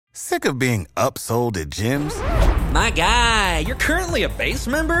Sick of being upsold at gyms? My guy, you're currently a base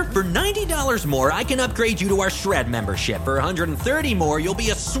member? For $90 more, I can upgrade you to our Shred membership. For $130 more, you'll be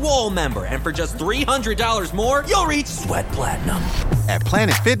a Swole member. And for just $300 more, you'll reach Sweat Platinum. At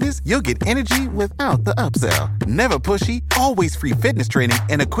Planet Fitness, you'll get energy without the upsell. Never pushy, always free fitness training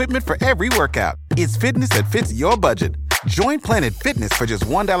and equipment for every workout. It's fitness that fits your budget. Join Planet Fitness for just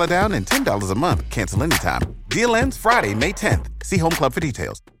 $1 down and $10 a month. Cancel anytime. Deal ends Friday, May 10th. See Home Club for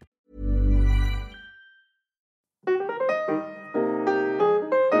details.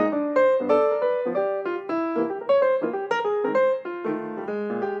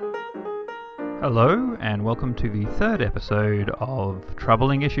 Hello, and welcome to the third episode of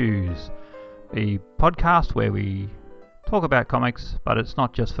Troubling Issues, the podcast where we talk about comics, but it's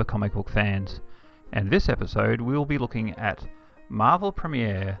not just for comic book fans. And this episode, we'll be looking at Marvel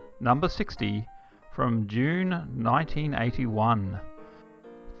Premiere number 60 from June 1981,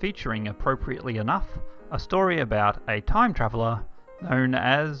 featuring, appropriately enough, a story about a time traveller known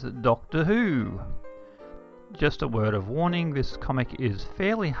as Doctor Who. Just a word of warning, this comic is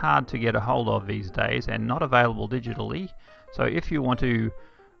fairly hard to get a hold of these days and not available digitally, so if you want to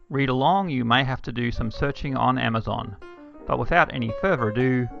read along, you may have to do some searching on Amazon. But without any further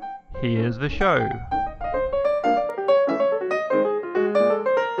ado, here's the show.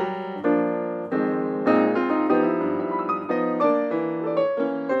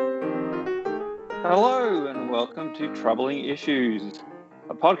 Hello and welcome to Troubling Issues,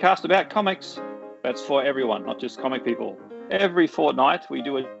 a podcast about comics. That's for everyone, not just comic people. Every fortnight, we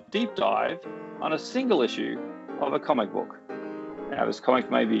do a deep dive on a single issue of a comic book. Now, this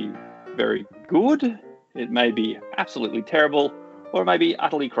comic may be very good, it may be absolutely terrible, or it may be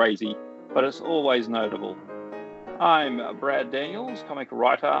utterly crazy, but it's always notable. I'm Brad Daniels, comic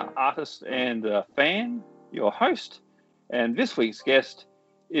writer, artist, and fan, your host, and this week's guest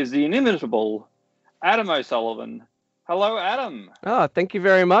is the inimitable Adam O'Sullivan. Hello, Adam. Oh, thank you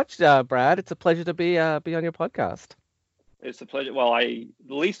very much, Brad. It's a pleasure to be on your podcast. It's a pleasure. Well, the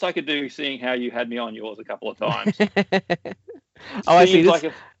least I could do seeing how you had me on yours a couple of times. Oh, I see.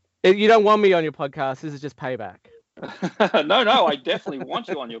 You don't want me on your podcast. This is just payback. No, I definitely want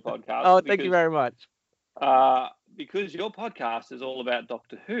you on your podcast. Oh, thank you very much. Because your podcast is all about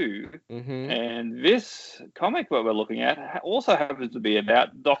Doctor Who, and this comic that we're looking at also happens to be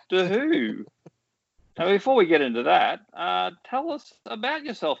about Doctor Who. Now, before we get into that, tell us about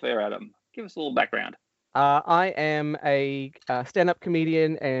yourself there, Adam. Give us a little background. I am a stand-up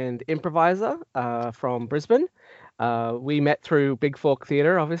comedian and improviser from Brisbane. We met through Big Fork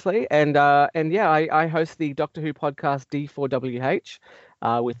Theatre, obviously, and yeah, I host the Doctor Who podcast D4WH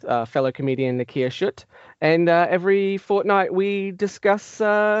with fellow comedian Nakia Schutt, and every fortnight we discuss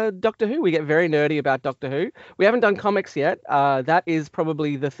Doctor Who. We get very nerdy about Doctor Who. We haven't done comics yet. That is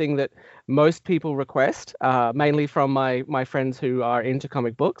probably the thing that most people request, mainly from my friends who are into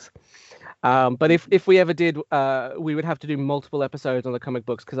comic books. But if we ever did, we would have to do multiple episodes on the comic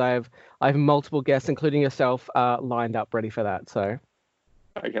books because I have multiple guests, including yourself, lined up ready for that. So.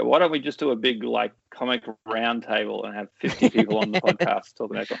 Okay, why don't we just do a big comic round table and have 50 people on the podcast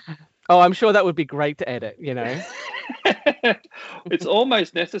talking about it? Oh, I'm sure that would be great to edit, It's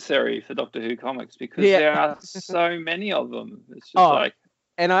almost necessary for Doctor Who comics because there are so many of them. It's just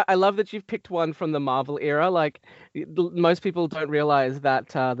And I love that you've picked one from the Marvel era. Like, most people don't realize that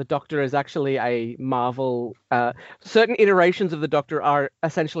the Doctor is actually a Marvel. Certain iterations of the Doctor are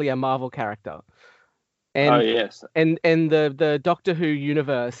essentially a Marvel character. And, yes. And the Doctor Who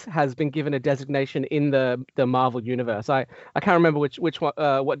universe has been given a designation in the Marvel universe. I can't remember which one,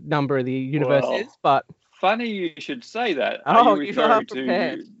 what number the universe is, but funny you should say that. Oh, are you referring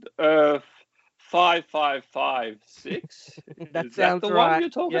to 5556? That sounds the right. one you're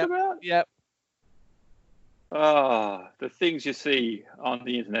talking about? Yep. Oh, the things you see on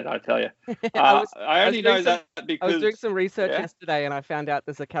the internet, I tell you. I only know that because I was doing some research yesterday, and I found out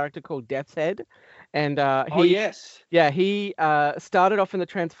there's a character called Death's Head, and he started off in the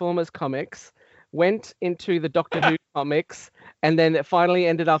Transformers comics, went into the Doctor Who comics, and then it finally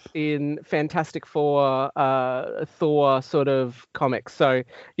ended up in Fantastic Four, Thor sort of comics. So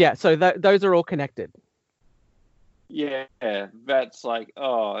those are all connected. Yeah, that's like,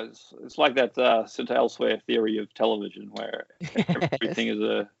 it's like that St. Elsewhere theory of television where everything is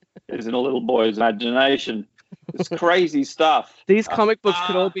in a little boy's imagination. It's crazy stuff. These comic books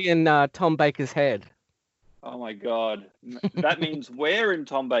could all be in Tom Baker's head. Oh my God. That means we're in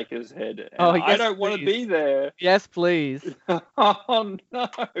Tom Baker's head. Yes, I don't want to be there. Yes, please. Oh no,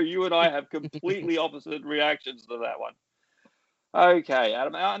 you and I have completely opposite reactions to that one. Okay,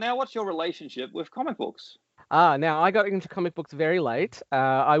 Adam, now what's your relationship with comic books? Now I got into comic books very late.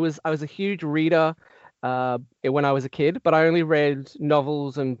 I was a huge reader when I was a kid, but I only read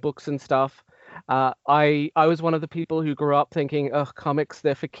novels and books and stuff. I was one of the people who grew up thinking, "Oh, comics,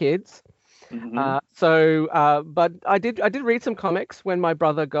 they're for kids." But I did read some comics when my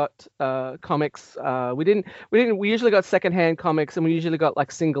brother got comics. We usually got secondhand comics, and we usually got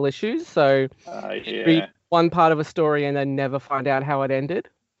like single issues. So you'd read one part of a story and then never find out how it ended.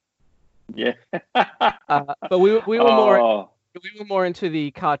 Yeah. But we were more into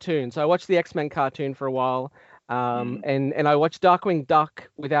the cartoon. So I watched the X-Men cartoon for a while, and I watched Darkwing Duck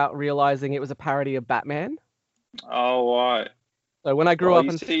without realizing it was a parody of Batman. Oh, right. So when I grew up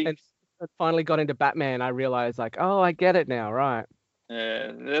and finally got into Batman, I realized like, oh, I get it now, right?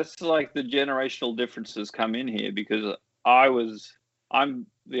 Yeah, that's like the generational differences come in here, because I'm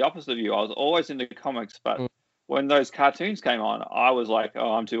the opposite of you. I was always into comics, but when those cartoons came on, I was like,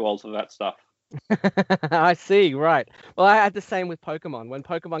 oh, I'm too old for that stuff. I see, right. Well, I had the same with Pokemon. When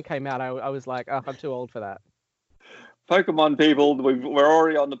Pokemon came out, I was like, oh, I'm too old for that. Pokemon people, we're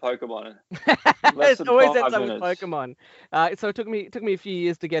already on the Pokemon. It always ends up with Pokemon. So it took me a few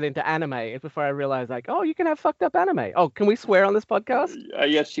years to get into anime before I realized, like, oh, you can have fucked up anime. Oh, can we swear on this podcast?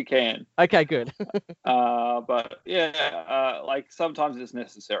 Yes, you can. Okay, good. But yeah, like sometimes it's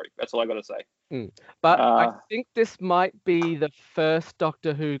necessary. That's all I got to say. But I think this might be the first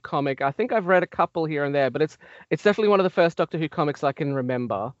Doctor Who comic. I think I've read a couple here and there, but it's definitely one of the first Doctor Who comics I can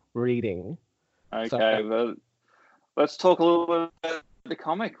remember reading. Okay, well, let's talk a little bit about the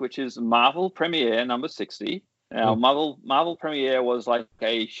comic, which is Marvel Premiere number 60. Now, Marvel Premiere was like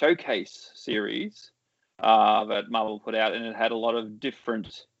a showcase series that Marvel put out, and it had a lot of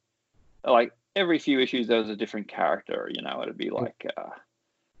different, like every few issues there was a different character. You know, it'd be like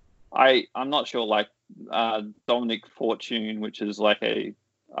I'm not sure, like Dominic Fortune, which is like a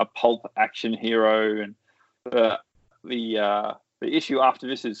pulp action hero, and the issue after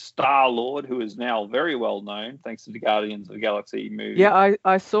this is Star-Lord, who is now very well known thanks to the Guardians of the Galaxy movie. Yeah,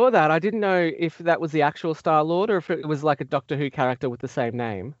 I saw that. I didn't know if that was the actual Star-Lord or if it was like a Doctor Who character with the same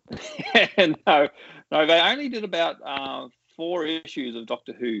name. No, they only did about 4 issues of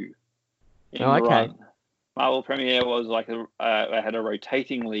Doctor Who in the run. Marvel Premiere was like they had a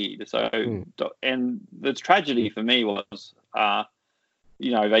rotating lead. So, and the tragedy for me was,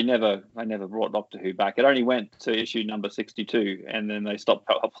 they never brought Doctor Who back. It only went to issue number 62, and then they stopped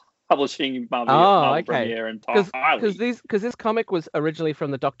publishing Marvel Premiere entirely. Because this comic was originally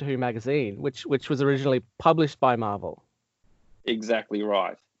from the Doctor Who magazine, which was originally published by Marvel. Exactly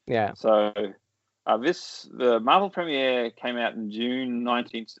right. Yeah. So the Marvel Premiere came out in June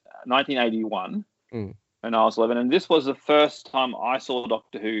 1981. When I was 11, and this was the first time I saw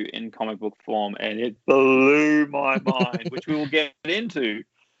Doctor Who in comic book form, and it blew my mind, which we will get into.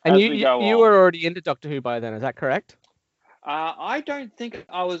 And you were already into Doctor Who by then, is that correct? I don't think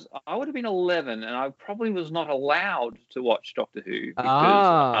I was. I would have been 11, and I probably was not allowed to watch Doctor Who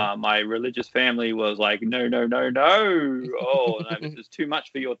because my religious family was like, no. Oh, no, this is too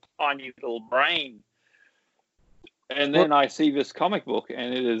much for your tiny little brain. And then I see this comic book,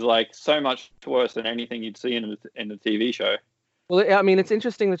 and it is like so much worse than anything you'd see in the TV show. Well, I mean, it's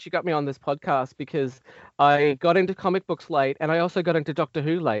interesting that you got me on this podcast because I got into comic books late, and I also got into Doctor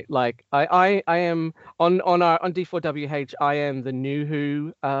Who late. Like I am on D4WH. I am the new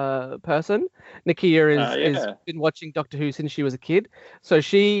Who person. Nakia has been watching Doctor Who since she was a kid, so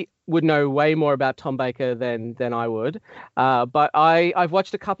she would know way more about Tom Baker than I would. But I've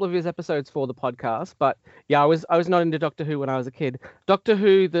watched a couple of his episodes for the podcast. But yeah, I was not into Doctor Who when I was a kid. Doctor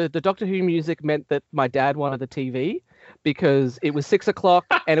Who, the Doctor Who music meant that my dad wanted the TV because it was 6 o'clock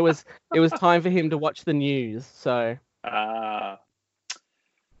and it was time for him to watch the news. So I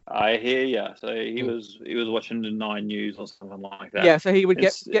hear you. So he was watching the 9 News or something like that. Yeah, so he would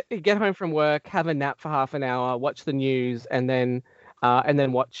get home from work, have a nap for half an hour, watch the news, and then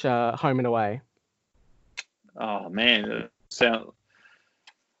watch Home and Away. Oh man,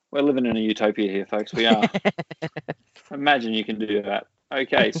 we're living in a utopia here, folks. We are. Imagine you can do that.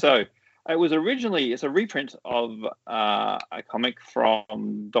 Okay, so it's a reprint of a comic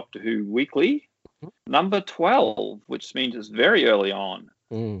from Doctor Who Weekly, number 12, which means it's very early on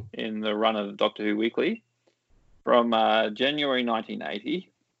in the run of Doctor Who Weekly, from January 1980.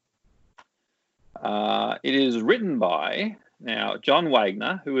 It is written by John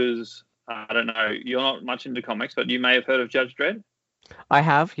Wagner, who is, I don't know, you're not much into comics, but you may have heard of Judge Dredd. I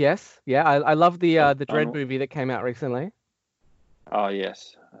have, yes. Yeah, I love the Dredd movie that came out recently. Oh,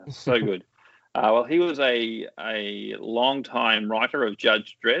 yes. So good. Well, he was a long-time writer of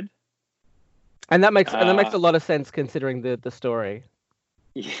Judge Dredd. And that makes a lot of sense considering the story.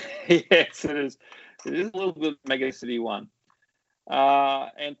 Yes, it is. It is a little bit Mega City 1.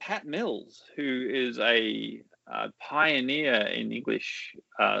 And Pat Mills, who is a pioneer in English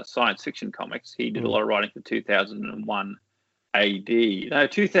science fiction comics. He did a lot of writing for 2001 AD. No,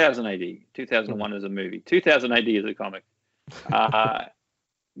 2000 AD. 2001 is a movie. 2000 AD is a comic.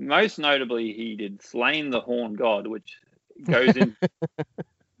 Most notably, he did Slain the Horned God, which goes into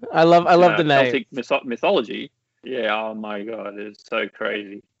I love the name. Celtic mythology. Yeah, oh my God, it's so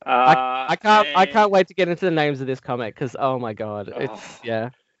crazy. I can't wait to get into the names of this comic because oh my God,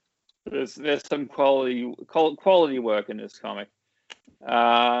 There's some quality work in this comic,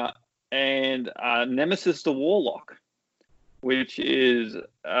 and Nemesis the Warlock, which is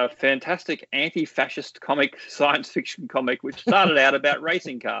a fantastic anti-fascist comic, science fiction comic, which started out about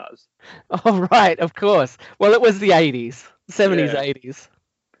racing cars. Oh right, of course. Well, it was the 80s, 70s, 80s.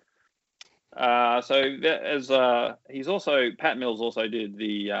 Pat Mills also did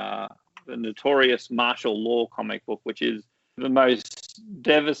the notorious martial law comic book, which is the most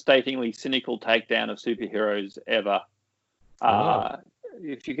devastatingly cynical takedown of superheroes ever.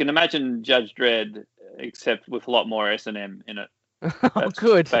 If you can imagine Judge Dredd, except with a lot more S&M in it. Oh,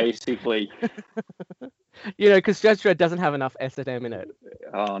 good. Basically. Because Judge Dredd doesn't have enough S&M in it.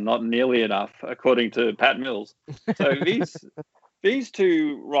 Oh, not nearly enough, according to Pat Mills. So these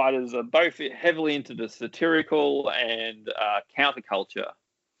two writers are both heavily into the satirical and counterculture.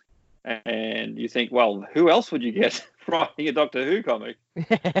 And you think, well, who else would you get writing a Doctor Who comic?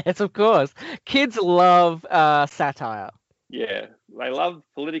 Yes, of course. Kids love satire. Yeah, they love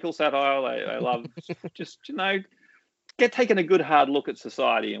political satire. They love just, taking a good hard look at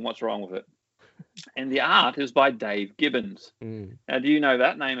society and what's wrong with it. And the art is by Dave Gibbons. Now, do you know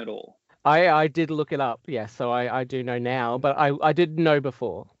that name at all? I did look it up, yes, so I do know now, but I didn't know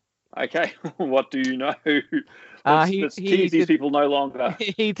before. Okay, what do you know? Let's tease these people no longer.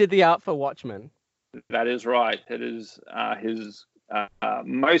 He did the art for Watchmen. That is right. It is his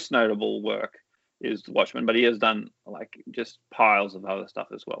most notable work is Watchmen, but he has done just piles of other stuff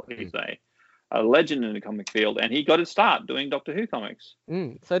as well. He's a legend in the comic field, and he got his start doing Doctor Who comics.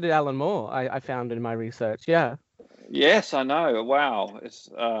 So did Alan Moore, I found in my research, yeah. Yes, I know. Wow.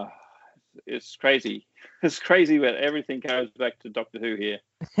 It's crazy. It's crazy that everything goes back to Doctor Who here.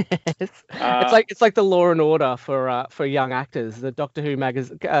 It's like the Law and Order for young actors. The Doctor Who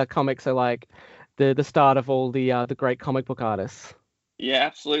comics are like the start of all the great comic book artists. Yeah,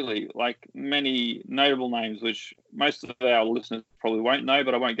 absolutely. Like many notable names, which most of our listeners probably won't know,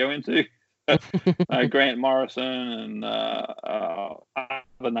 but I won't go into. Grant Morrison and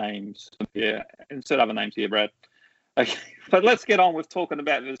other names. Yeah, insert other names here, Brad. Okay, but let's get on with talking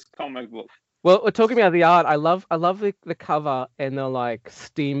about this comic book. Well, we're talking about the art. I love the cover and the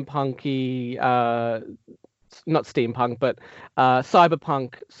steampunky, not steampunk, but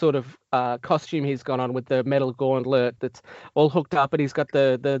cyberpunk sort of costume he's gone on with the metal gauntlet that's all hooked up, and he's got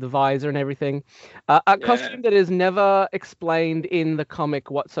the visor and everything. Costume that is never explained in the comic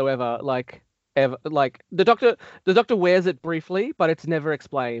whatsoever. Ever. The Doctor wears it briefly, but it's never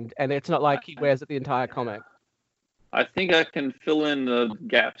explained, and it's not like he wears it the entire comic. I think I can fill in the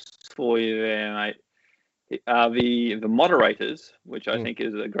gaps for you there, mate. The Moderators, which I think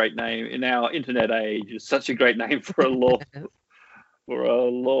is a great name in our internet age, is such a great name for a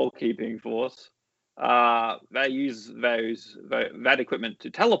law keeping force. They use that equipment to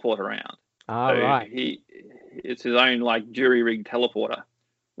teleport around. Right. It's his own jury rig teleporter,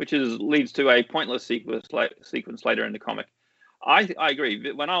 which leads to a pointless sequence later in the comic. I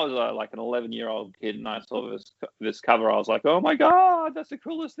agree. When I was an 11-year-old kid and I saw this cover, I was like, "Oh my God, that's the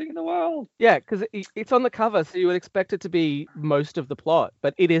coolest thing in the world!" Yeah, because it's on the cover, so you would expect it to be most of the plot,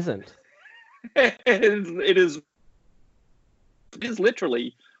 but it isn't. It is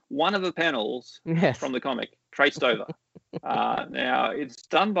literally one of the panels from the comic traced over. Now it's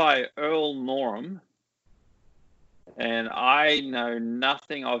done by Earl Norham, and I know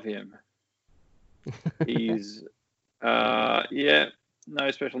nothing of him. He's no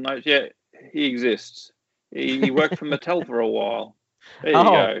special notes. Yeah, he exists. He worked for Mattel for a while. There you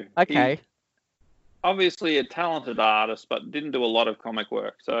go. Okay. He's obviously a talented artist, but didn't do a lot of comic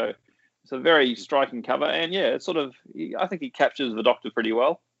work. So it's a very striking cover, and it's I think he captures the Doctor pretty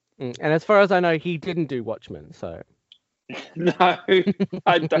well. And as far as I know, he didn't do Watchmen. So no,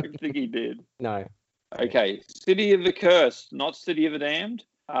 I don't think he did. No. Okay, City of the Cursed, not City of the Damned.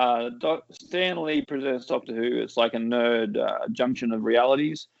 Stan Lee presents Doctor Who. It's like a nerd junction of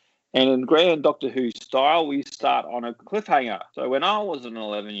realities. And in grand Doctor Who style, we start on a cliffhanger. So when I was an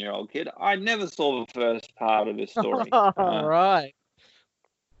 11-year-old kid, I never saw the first part of this story. Right.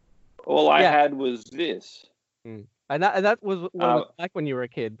 All I had was this. And that was what it was like when you were a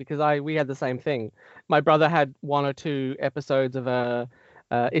kid, because we had the same thing. My brother had 1 or 2 episodes of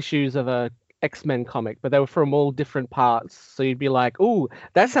issues of a X-Men comic, but they were from all different parts. So you'd be like, "Ooh,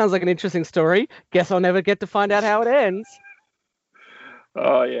 that sounds like an interesting story. Guess I'll never get to find out how it ends."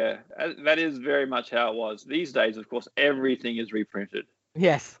 Oh yeah, that is very much how it was. These days, of course, everything is reprinted.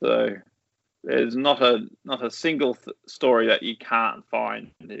 Yes. So there's not a single story that you can't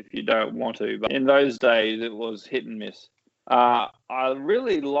find if you don't want to. But in those days, it was hit and miss. I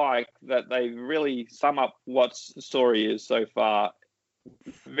really like that they really sum up what the story is so far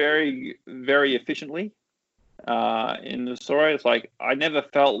very, very efficiently. In the story, it's like I never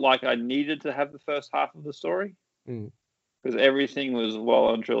felt like I needed to have the first half of the story because everything was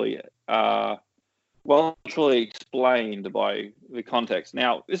well and truly explained by the context.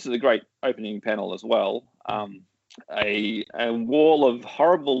 Now, this is a great opening panel as well. A wall of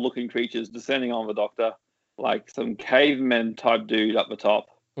horrible-looking creatures descending on the Doctor, like some caveman type dude up the top.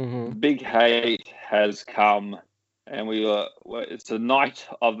 Big hate has come, and it's the night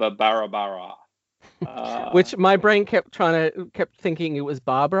of the Barabara. Which my brain kept thinking it was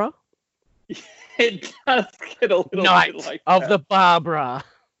Barbara. It does get a little Night bit like of that. the Barbara.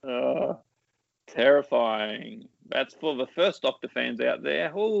 Terrifying. That's for the first Doctor fans out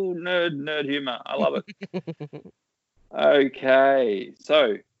there. Oh, nerd humor. I love it. Okay,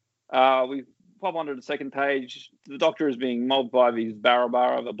 so we pop onto the second page. The Doctor is being mobbed by these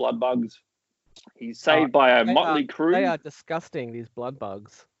Barabara, the blood bugs. He's saved by a motley crew. They are disgusting, these blood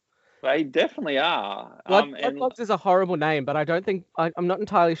bugs. They definitely are. Blood bugs is a horrible name, but I don't think I'm not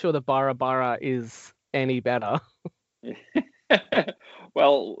entirely sure the Barabara is any better.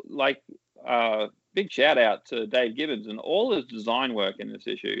 Well, big shout out to Dave Gibbons and all his design work in this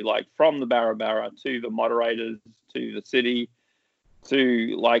issue, like from the Barabara to the moderators to the city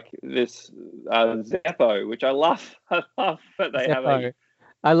to this Zeppo, which I love. I love that they Zeppo. have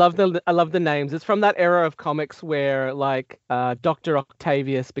I love the names. It's from that era of comics where Dr.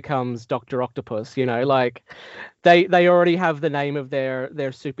 Octavius becomes Dr. Octopus, they already have the name of their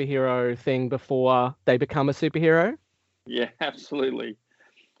superhero thing before they become a superhero. Yeah, absolutely.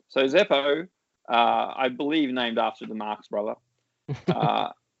 So Zeppo, I believe named after the Marx brother,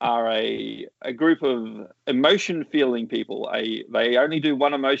 are a group of emotion-feeling people. They only do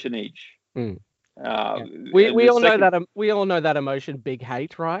one emotion each. We all know that emotion, big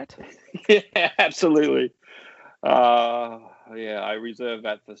hate, right? Yeah, absolutely. I reserve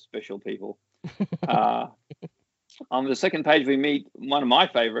that for special people. On the second page, we meet one of my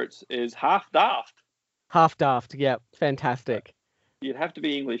favorites is Half Daft. Half Daft, yeah, fantastic. You'd have to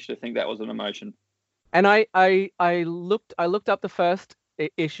be English to think that was an emotion. And I looked up the first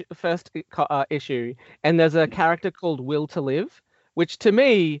issue, and there's a character called Will to Live, which to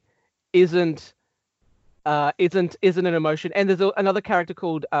me isn't an emotion. And there's another character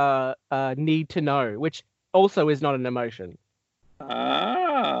called Need to Know, which also is not an emotion.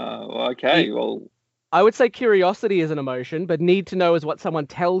 Okay. Well, I would say curiosity is an emotion, but need to know is what someone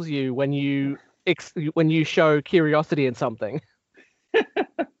tells you when you show curiosity in something.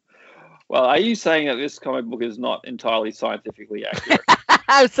 Well, are you saying that this comic book is not entirely scientifically accurate?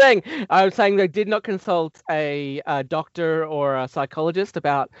 I was saying they did not consult a doctor or a psychologist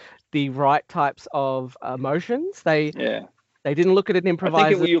about the right types of emotions. They didn't look at an improviser.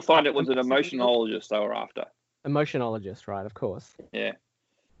 I think you'll find it was an emotionologist they were after. Emotionologist, right? Of course. Yeah.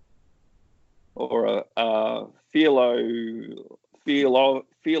 Or a philosopher.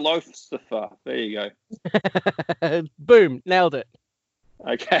 There you go. Boom! Nailed it.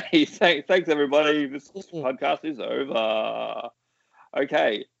 Okay. Thanks everybody. This podcast is over.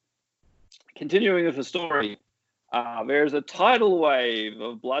 Okay. Continuing with the story. There's a tidal wave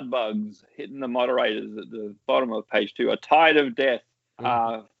of blood bugs hitting the moderators at the bottom of page 2. A tide of death.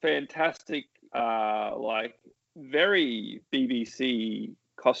 Fantastic, very BBC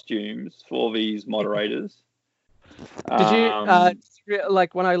costumes for these moderators. Did you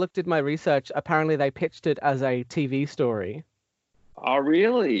when I looked at my research? Apparently, they pitched it as a TV story. Oh,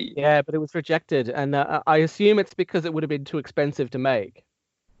 really? Yeah, but it was rejected, and I assume it's because it would have been too expensive to make.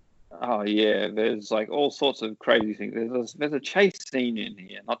 Oh yeah, there's all sorts of crazy things. There's a chase scene in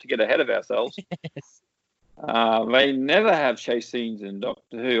here. Not to get ahead of ourselves. Yes. They never have chase scenes in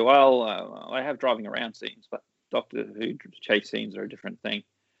Doctor Who. Well, they have driving around scenes, but Doctor Who chase scenes are a different thing.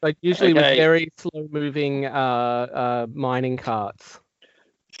 Usually with very slow-moving mining carts.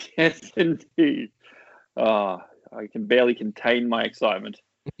 Yes, indeed. Oh, I can barely contain my excitement.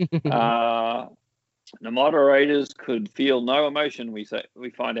 The moderators could feel no emotion. We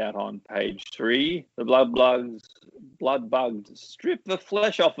find out on page 3. The blood bugs strip the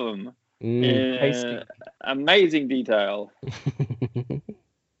flesh off them. Tasty. Amazing detail.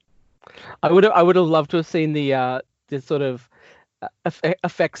 I would have loved to have seen the sort of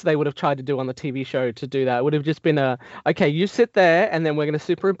effects they would have tried to do on the TV show to do that. It would have just been okay, you sit there, and then we're going to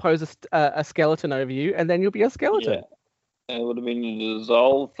superimpose a skeleton over you, and then you'll be a skeleton. Yeah. It would have been a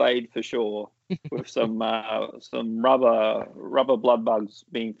dissolve fade for sure, with some rubber blood bugs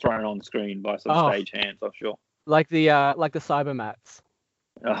being thrown on screen by some stage hands, I'm sure. Like the Cybermats.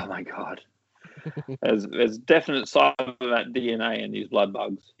 Oh my god. There's definite Cybermat DNA in these blood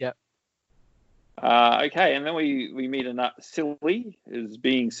bugs. Yep. Okay, and then we meet Silly is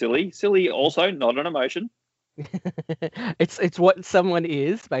being silly. Silly also not an emotion. It's what someone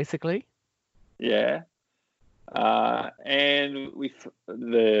is, basically. Yeah. And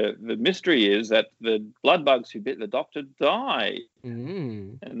the mystery is that the blood bugs who bit the Doctor die,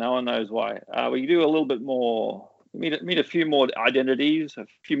 and no one knows why. We do a little bit more. Meet a few more identities, a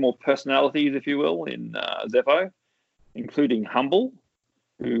few more personalities, if you will, in Zepho, including Humble,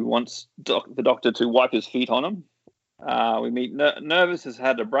 who wants the Doctor to wipe his feet on him. We meet Nervous has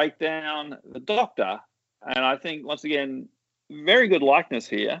had a breakdown. The Doctor, and I think once again, very good likeness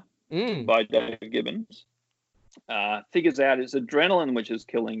here by Dave Gibbons. Figures out it's adrenaline which is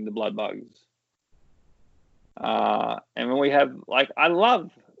killing the blood bugs. And when we have, I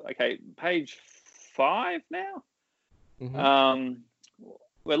love, page 5 now.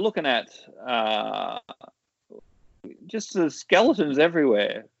 We're looking at just the skeletons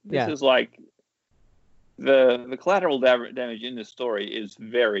everywhere. This is like the collateral damage in this story is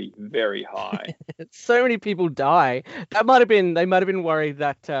very, very high. So many people die. They might have been worried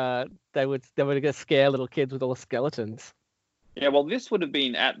that they would get scare little kids with all the skeletons. Yeah, well, this would have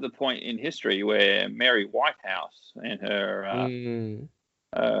been at the point in history where Mary Whitehouse and her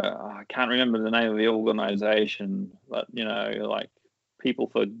I can't remember the name of the organization, but People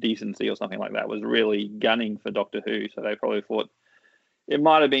for Decency or something like that was really gunning for Doctor Who, so they probably thought it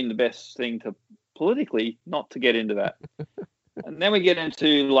might have been the best thing to politically not to get into that. And then we get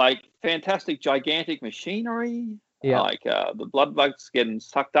into fantastic gigantic machinery, the blood bugs getting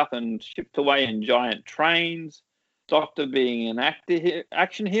sucked up and shipped away in giant trains, Doctor being an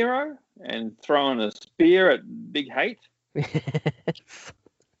action hero and throwing a spear at Big Hate.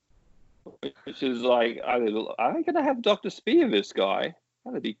 Which is are they going to have Doctor spear this guy?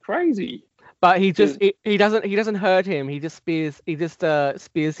 That'd be crazy. But he doesn't hurt him. He just spears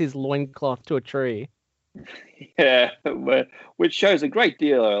his loincloth to a tree. Yeah, which shows a great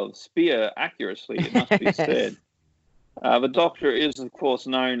deal of spear accuracy, it must be said. The Doctor is, of course,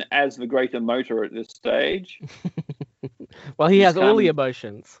 known as the Great Emoter at this stage. Well, he has all the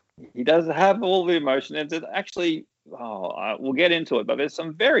emotions. He does have all the emotions. And actually, we'll get into it, but there's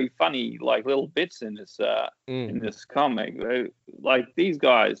some very funny little bits in this comic. These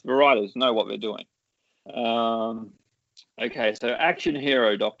guys, the writers, know what they're doing. Okay, so action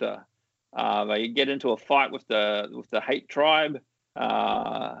hero Doctor. They get into a fight with the Hate tribe.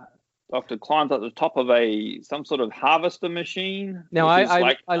 Doctor climbs up the top of some sort of harvester machine. Now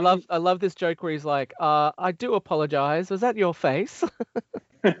I love this joke where he's like, I do apologize. Was that your face?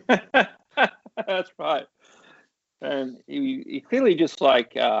 That's right. And he clearly just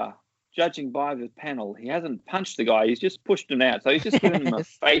judging by the panel, he hasn't punched the guy. He's just pushed him out. So he's just given him a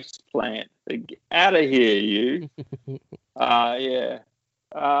face plant. Get out of here, you. Yeah.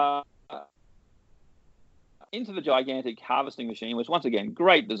 Into the gigantic harvesting machine, which once again,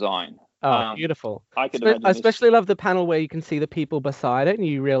 great design. Oh, beautiful. I especially love the panel where you can see the people beside it and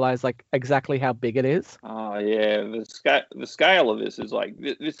you realize exactly how big it is. Oh yeah, the scale of this is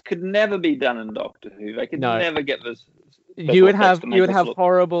this could never be done in Doctor Who. They could never get this. You would have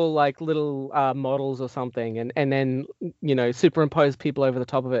horrible little models or something, and then superimpose people over the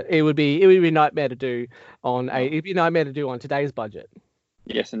top of it. It would be a nightmare to do on today's budget.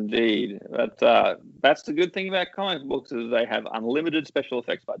 Yes, indeed. But that's the good thing about comic books is they have unlimited special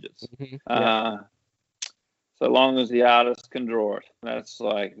effects budgets. So long as the artist can draw it. That's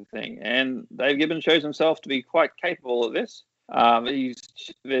the thing. And Dave Gibbons shows himself to be quite capable of this. The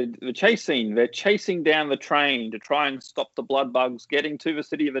chase scene, they're chasing down the train to try and stop the blood bugs getting to the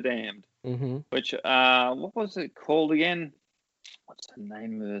City of the Damned. Which, what was it called again? What's the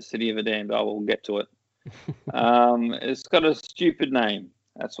name of the City of the Damned? I will get to it. It's got a stupid name.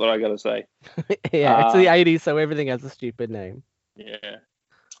 That's what I got to say. Yeah, it's the 80s, so everything has a stupid name. Yeah.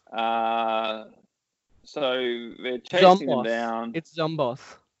 So they're chasing them down. It's Zombos.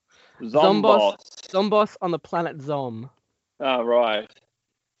 Zombos on the planet Zom. Oh, right.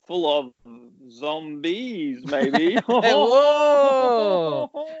 Full of zombies, maybe. Whoa!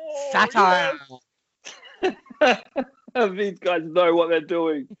 Satire! These guys know what they're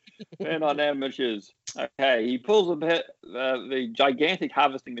doing. They're not amateurs. Okay, he pulls the gigantic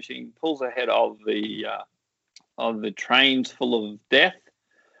harvesting machine pulls ahead of the trains full of death,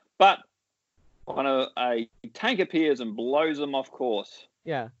 but a tank appears and blows them off course.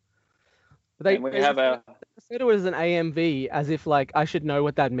 Yeah. And we have a said it was an AMV, as if like I should know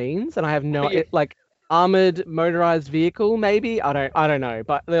what that means, and I have no Yeah. like armored motorized vehicle, maybe. I don't know,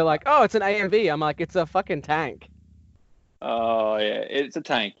 but they're like, oh, it's an AMV. I'm like, it's a fucking tank. Oh yeah, it's a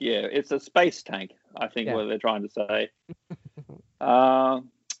tank. Yeah, it's a space tank. I think Yeah. what they're trying to say. And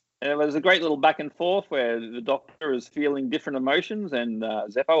it was a great little back and forth where the Doctor is feeling different emotions, and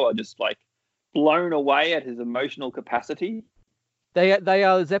Zeppo are just like blown away at his emotional capacity. They are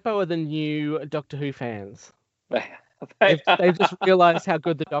Zeppo are the new Doctor Who fans. They They've just realized how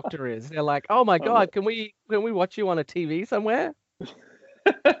good the Doctor is. They're like, oh my god, can we watch you on a TV somewhere?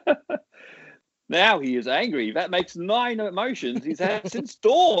 Now he is angry. That makes 9 emotions he's had since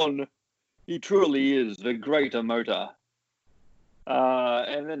dawn. He truly is the great emoter.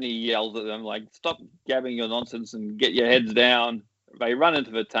 And then he yells at them like, stop gabbing your nonsense and get your heads down. They run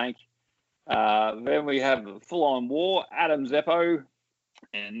into the tank. Then we have full-on war. Adam Zeppo.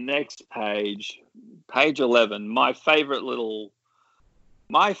 And next page 11, my favorite little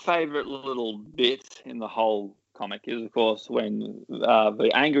bit in the whole comic is, of course, when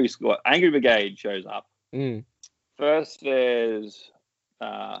the Angry Brigade shows up. Mm. First, there's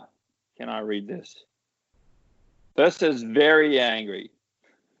can I read this? First, there's very angry.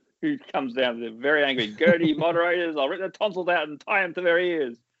 Who comes down to very angry? Gertie moderators. I'll rip their tonsils out and tie them to their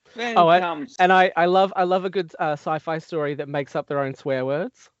ears. Then comes. And I love a good sci-fi story that makes up their own swear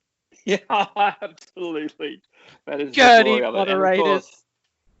words. Yeah, absolutely. That is Gertie the story of it. And of moderators. course,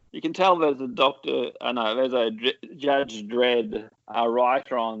 you can tell there's a there's a Judge Dredd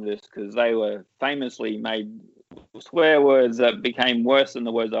writer on this, because they were famously made swear words that became worse than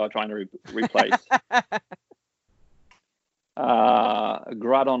the words they were trying to replace.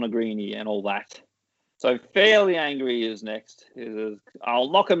 Grud on a greenie and all that. So fairly angry is next. I'll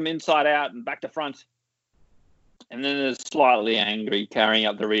knock him inside out and back to front. And then there's slightly angry carrying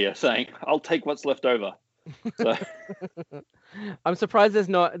up the rear, saying, I'll take what's left over. So, I'm surprised there's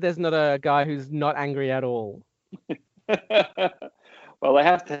not a guy who's not angry at all. well, they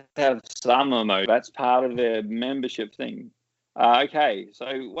have to have some emotion. That's part of their membership thing. Okay,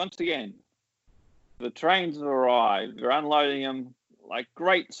 so once again, the trains have arrived. They're unloading them like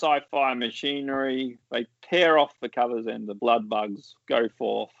great sci-fi machinery. They tear off the covers and the blood bugs go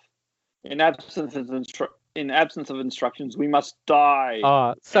forth. In absence of instructions, we must die.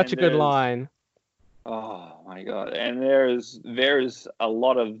 Oh, such a good line. Oh my god! And there is a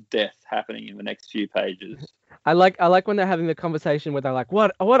lot of death happening in the next few pages. I like when they're having the conversation where they're like,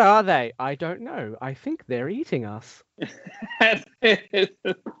 "What are they? I don't know. I think they're eating us."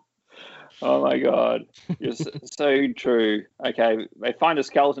 Oh my god, you're so true. Okay, they find a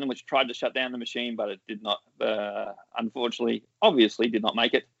skeleton which tried to shut down the machine, but it did not. Unfortunately, obviously, did not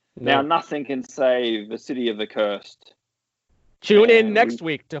make it. No. Now nothing can save the city of the cursed. Tune in next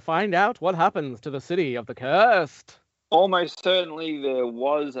week to find out what happens to the city of the cursed. Almost certainly there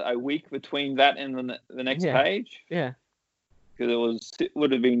was a week between that and the next page. Yeah. Because it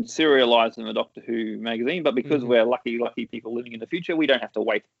would have been serialized in the Doctor Who magazine, but because we're lucky people living in the future, we don't have to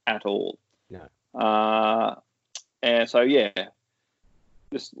wait at all. No. And so, yeah.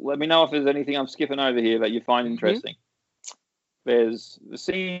 Just let me know if there's anything I'm skipping over here that you find interesting. There's the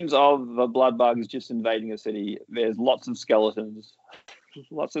scenes of the blood bugs just invading a city. There's lots of skeletons.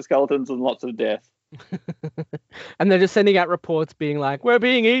 Lots of skeletons and lots of death. And they're just sending out reports being like, we're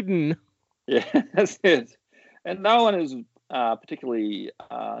being eaten. Yeah, that's it. And no one is particularly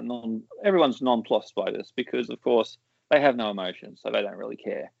everyone's nonplussed by this, because, of course, they have no emotions, so they don't really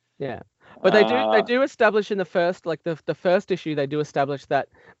care. Yeah. But they do establish in the first, like the first issue, they do establish that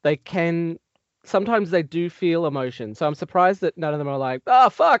they can... Sometimes they do feel emotion. So I'm surprised that none of them are like,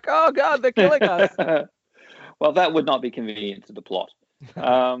 oh, fuck, oh, God, they're killing us. Well, that would not be convenient to the plot.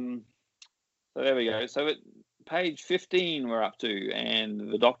 So there we go. So at page 15 we're up to,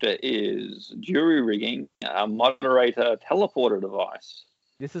 and the Doctor is jury-rigging a moderator teleporter device.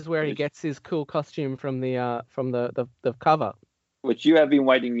 This is where he gets his cool costume from the cover. Which you have been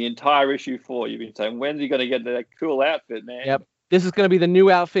waiting the entire issue for. You've been saying, when's he going to get that cool outfit, man? Yep. This is going to be the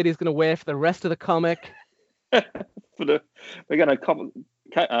new outfit he's going to wear for the rest of the comic. We're going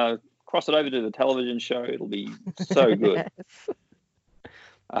to cross it over to the television show. It'll be so good. Yes.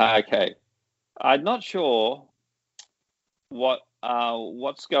 Okay. I'm not sure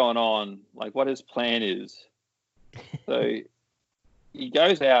what's going on, like what his plan is. So he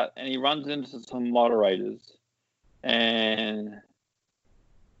goes out and he runs into some moderators, and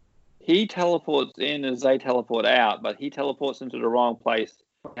he teleports in as they teleport out, but he teleports into the wrong place.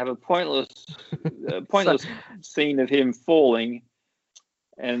 We have a pointless scene of him falling,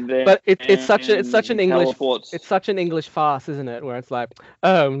 and then But it's such an English teleports. It's such an English farce, isn't it? Where it's like,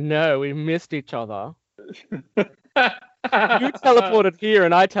 oh no, we missed each other. You teleported here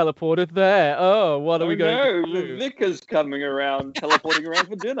and I teleported there. Oh, what are we going to do? The vicar's coming around, teleporting around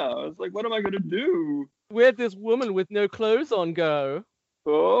for dinner. I was like, what am I going to do? Where'd this woman with no clothes on go?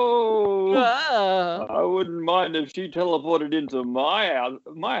 Oh, Ah. I wouldn't mind if she teleported into my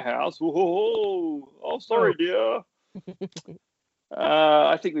house. Whoa. Oh, sorry, dear.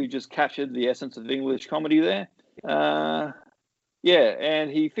 I think we've just captured the essence of English comedy there. And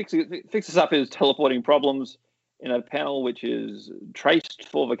he fixes up his teleporting problems in a panel which is traced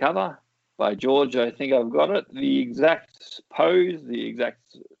for the cover by George. I think I've got it. The exact pose, the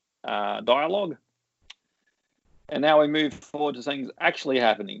exact dialogue. And now we move forward to things actually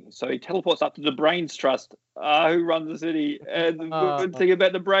happening. So he teleports up to the Brains Trust, who runs the city. And the good thing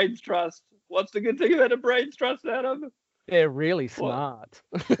about the Brains Trust. What's the good thing about the Brains Trust, Adam? They're really smart.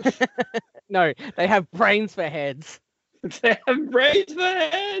 No, they have brains for heads. They have brains for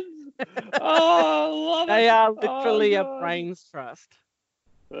heads. Oh, I love it. They are literally a brains trust.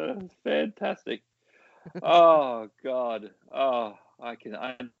 Fantastic. Oh God. Oh, I can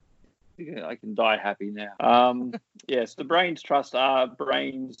die happy now. Yes, the Brains Trust are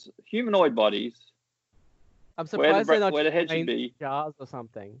brains, humanoid bodies. I'm surprised they're not where the head should be. Jars or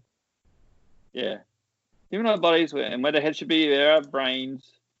something. Yeah, humanoid bodies, and where the head should be, there are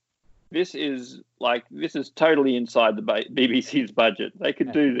brains. This is totally inside the BBC's budget. They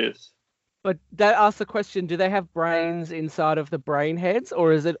could do this. But that asks the question: do they have brains inside of the brain heads,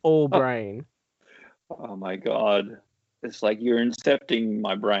 or is it all brain? Oh my God. It's like you're incepting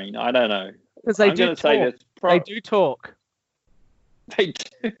my brain. I don't know. Because they do talk. They do talk. They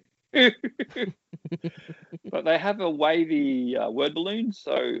do. But they have a wavy word balloon,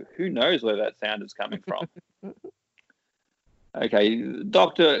 so who knows where that sound is coming from. Okay, the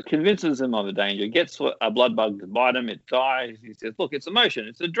doctor convinces him of the danger, gets a blood bug to bite him, it dies. He says, look, it's emotion,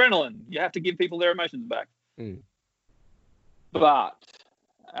 it's adrenaline. You have to give people their emotions back. But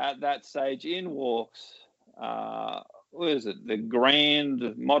at that stage, in walks... what is it? The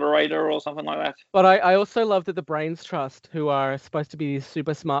Grand Moderator or something like that? But I also love that the Brains Trust, who are supposed to be these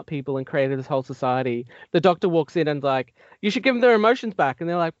super smart people and created this whole society, the doctor walks in and like, you should give them their emotions back. And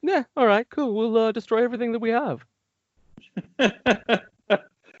they're like, yeah, all right, cool. We'll destroy everything that we have.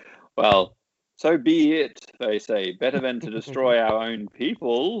 Well, so be it, they say. Better than to destroy our own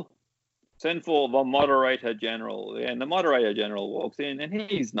people. Send for the Moderator General. And the Moderator General walks in and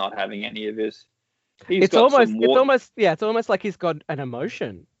he's not having any of this. It's almost like he's got an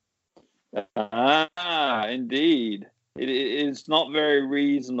emotion. Indeed. It's not very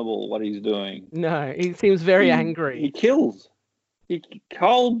reasonable what he's doing. No, he seems very angry. He kills. He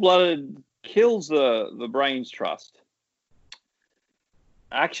cold-blooded kills the Brains Trust.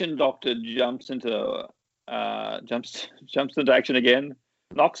 Action Doctor jumps into action again,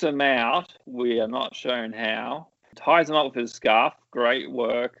 knocks him out. We are not shown how. Ties him up with his scarf. Great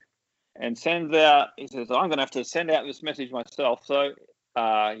work. And sends out, he says, I'm going to have to send out this message myself. So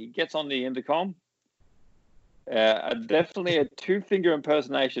he gets on the intercom. Definitely a two-finger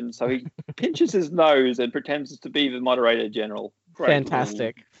impersonation. So he pinches his nose and pretends to be the Moderator General.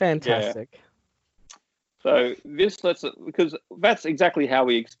 Fantastic. Yeah. So this lets it, because that's exactly how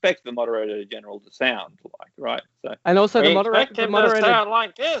we expect the Moderator General to sound like, right? So, and also the Moderator sound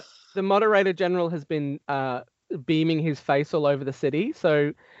like this. The Moderator General has been beaming his face all over the city.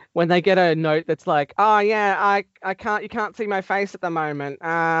 So when they get a note that's like, oh yeah, you can't see my face at the moment.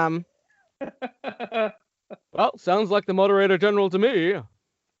 Well, sounds like the Moderator General to me.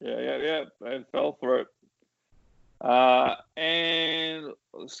 Yeah. I fell for it. And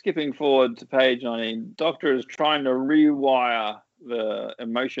skipping forward to page 19, Doctor is trying to rewire the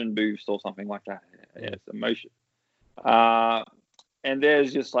emotion boost or something like that. Yes, emotion. And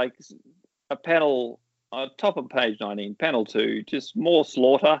there's just like a panel on top of page 19, panel 2, just more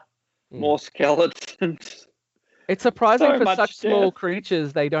slaughter, more skeletons. It's surprising So for much such small death.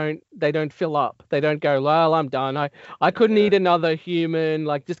 creatures they don't fill up. They don't go, well, I'm done. I couldn't eat another human.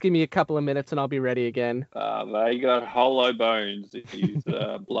 Like, just give me a couple of minutes and I'll be ready again. They got hollow bones, these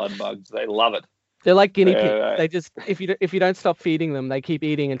blood bugs. They love it. They're like guinea pigs. Yeah. They just if you don't stop feeding them, they keep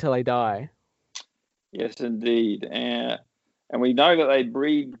eating until they die. Yes, indeed. And we know that they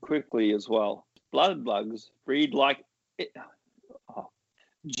breed quickly as well. Blood bugs breed like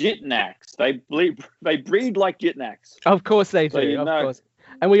Jitnaks. They breed like Jitnaks. Of course they do. So you of know- course.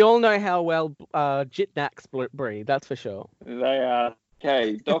 And we all know how well Jitnaks breed. That's for sure. They are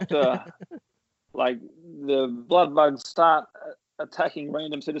Okay, Doctor, like the blood bugs start attacking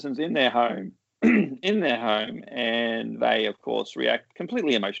random citizens in their home, and they, of course, react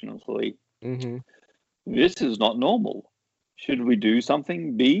completely emotionally. Mm-hmm. This is not normal. Should we do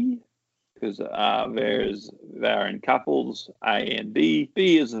something, B? Because they're in couples, A and B.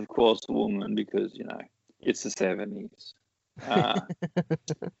 B is, of course, a woman because, it's the 70s.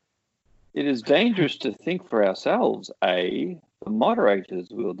 It is dangerous to think for ourselves, A. The moderators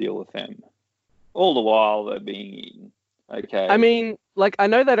will deal with them. All the while they're being eaten. Okay. I mean, like, I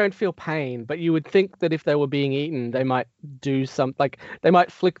know they don't feel pain, but you would think that if they were being eaten, they might do something, like, they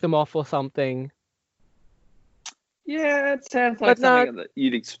might flick them off or something. Yeah, it sounds like something that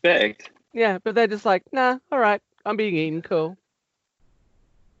you'd expect. Yeah, but they're just like, nah, all right, I'm being eaten, cool.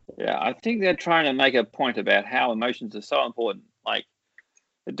 Yeah, I think they're trying to make a point about how emotions are so important. Like,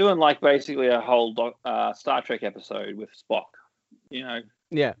 they're doing, like, basically a whole Star Trek episode with Spock, Yeah.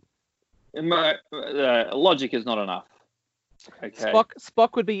 Logic is not enough. Okay.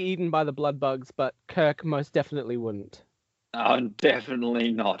 Spock would be eaten by the blood bugs, but Kirk most definitely wouldn't. Oh,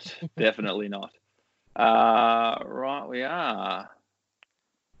 definitely not. Definitely not. Right, we are.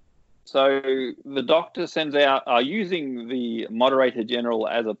 So the Doctor sends out, using the Moderator General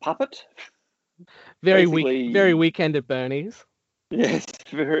as a puppet. Very weekend at Bernie's. Yes,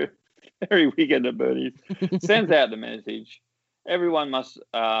 very, very weekend at Bernie's. Sends out the message. Everyone must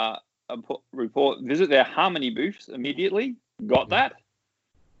visit their Harmony booths immediately. Got that?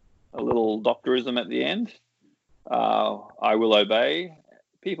 A little doctorism at the end. I will obey.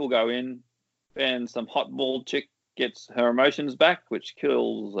 People go in. Then some hot bald chick gets her emotions back, which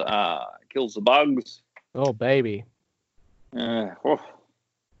kills the bugs. Oh, baby.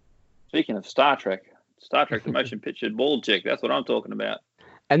 Speaking of Star Trek the motion pictured bald chick. That's what I'm talking about.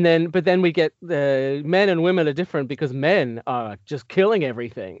 But then we get the men and women are different because men are just killing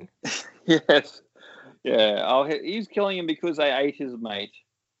everything. Yes. Yeah. He's killing him because they ate his mate.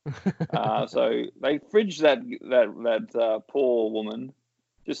 So they fridged that poor woman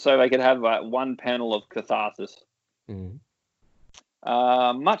just so they could have one panel of catharsis. Mm.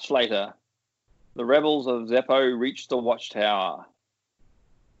 Much later, the rebels of Zeppo reach the watchtower.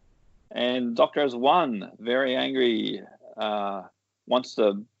 And Doctor has won, very angry, wants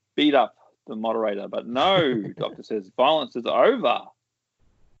to beat up the moderator. But no, Doctor says, violence is over.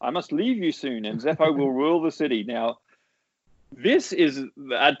 I must leave you soon, and Zeppo will rule the city. Now, this is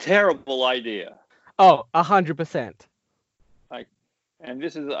a terrible idea. Oh, 100%. And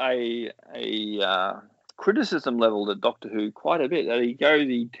this is a criticism leveled at Doctor Who quite a bit. That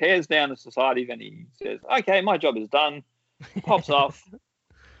he tears down the society, then he says, okay, my job is done, pops off.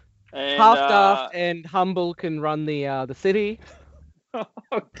 And, half-daft and humble can run the city. Oh,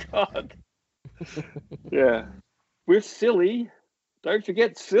 God. Yeah. With Silly. Don't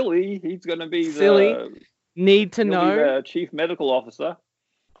forget Silly. He's going to be Need to know. The chief medical officer.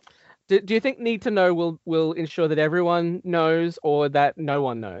 Do you think Need to Know will ensure that everyone knows or that no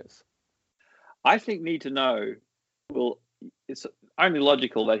one knows? I think Need to Know it's only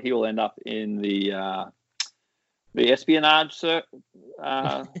logical that he will end up in the espionage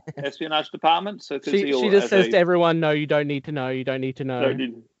espionage department. So she just says to everyone, no, you don't need to know. You don't need to know.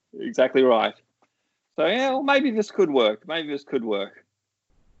 Exactly right. So yeah, well, maybe this could work.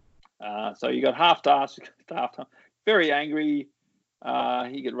 So you got half-daft, very angry.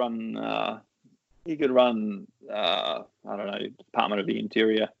 He could run. I don't know, Department of the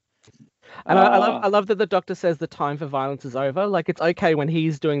Interior. And I love that the Doctor says the time for violence is over. Like, it's okay when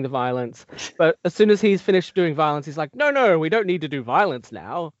he's doing the violence, but as soon as he's finished doing violence, he's like, no, we don't need to do violence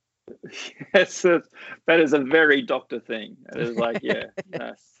now. Yes, that is a very Doctor thing. It is like, yeah,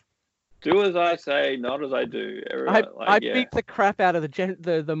 do as I say, not as I do. I beat the crap out of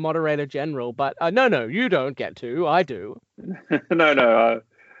the Moderator General, but no, you don't get to. I do. No.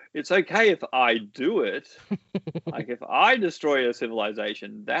 It's okay if I do it. Like, if I destroy a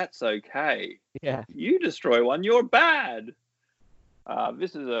civilization, that's okay. Yeah. You destroy one, you're bad.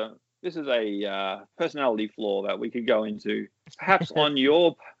 This is a personality flaw that we could go into, perhaps on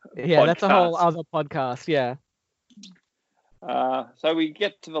your podcast. That's a whole other podcast. Yeah. So we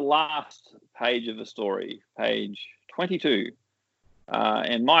get to the last page of the story, page 22,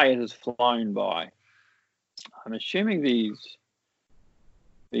 and Maya has flown by. I'm assuming these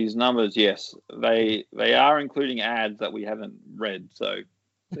numbers, yes, they are including ads that we haven't read, so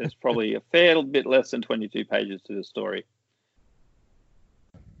there's probably a fair bit less than 22 pages to the story.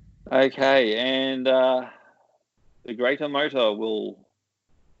 Okay, and the Great Omoto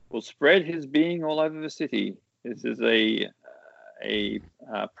will spread his being all over the city. This is a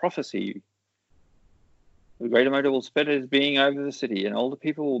prophecy The greater motor will spread his being over the city, and all the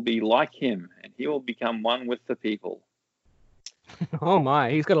people will be like him, and he will become one with the people. Oh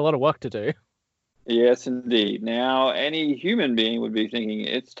my, he's got a lot of work to do. Yes, indeed. Now, any human being would be thinking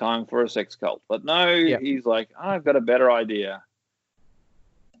it's time for a sex cult. But no, He's like, I've got a better idea.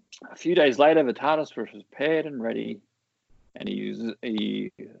 A few days later, the TARDIS was prepared and ready, and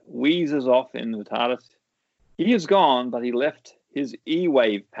he wheezes off in the TARDIS. He is gone, but he left his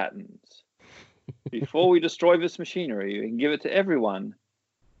E-wave patterns. Before we destroy this machinery, we can give it to everyone.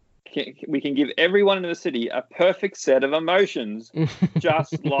 We can give everyone in the city a perfect set of emotions,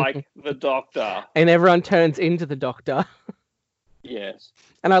 just like the Doctor. And everyone turns into the Doctor. Yes.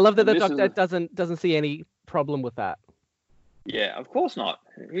 And I love that the Doctor doesn't see any problem with that. Yeah, of course not.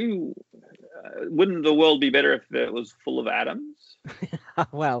 Wouldn't the world be better if it was full of atoms?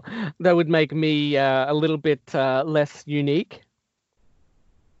 Well, that would make me a little bit less unique.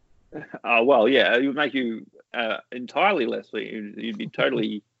 Well, yeah, it would make you entirely less. You'd be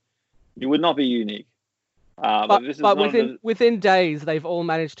totally. You would not be unique. But within days, they've all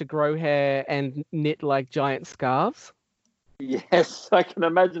managed to grow hair and knit like giant scarves. Yes, I can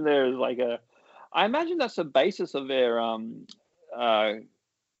imagine there's I imagine that's the basis of their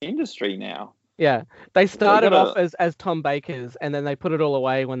industry now. Yeah, they started off as Tom Bakers, and then they put it all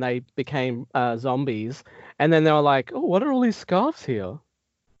away when they became zombies, and then they were like, "Oh, what are all these scarves here?"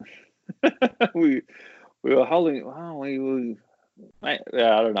 we were holding. Well, I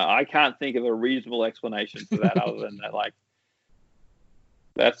don't know. I can't think of a reasonable explanation for that other than that,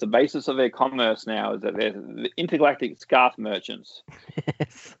 that's the basis of their commerce now, is that they're the intergalactic scarf merchants.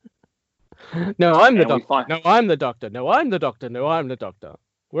 Yes. No, I'm the Doctor. No, I'm the Doctor. No, I'm the Doctor. No, I'm the Doctor.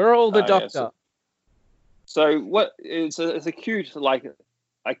 We're all the Doctor. Yeah, so what? It's a cute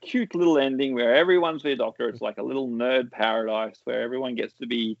little ending where everyone's their Doctor. It's like a little nerd paradise where everyone gets to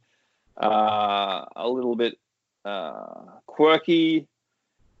be a little bit quirky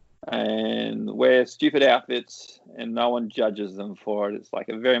and wear stupid outfits, and no one judges them for it. It's like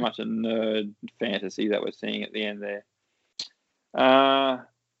very much a nerd fantasy that we're seeing at the end there.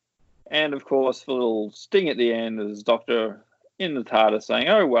 And of course, the little sting at the end is Doctor in the TARDIS saying,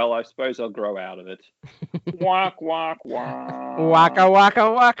 "Oh well, I suppose I'll grow out of it." Walk, walk, walk. Waka,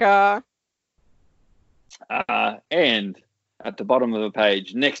 waka, waka. And at the bottom of the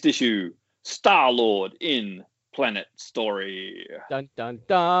page, next issue, Star-Lord in Planet Story. Dun, dun,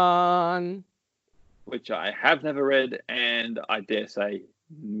 dun. Which I have never read, and I dare say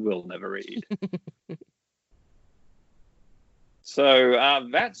will never read. So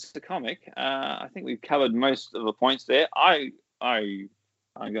that's the comic. I think we've covered most of the points there. I'm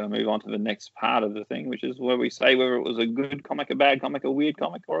going to move on to the next part of the thing, which is where we say whether it was a good comic, a bad comic, a weird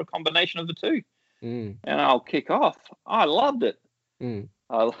comic, or a combination of the two. And I'll kick off. I loved it.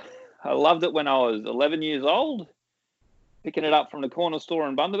 I loved it when I was 11 years old, picking it up from the corner store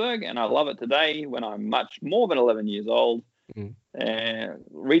in Bundaberg, and I love it today when I'm much more than 11 years old, and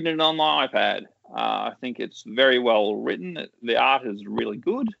reading it on my iPad. I think it's very well written. The art is really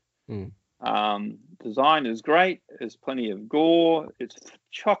good. Design is great. There's plenty of gore. It's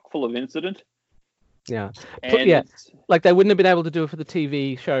chock full of incident. Yeah. And like they wouldn't have been able to do it for the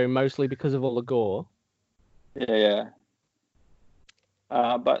TV show mostly because of all the gore. Yeah.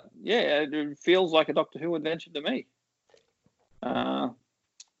 But yeah, it feels like a Doctor Who adventure to me.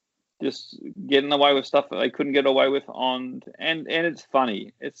 Just getting away with stuff that they couldn't get away with and it's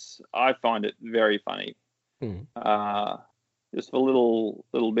funny. I find it very funny. Just the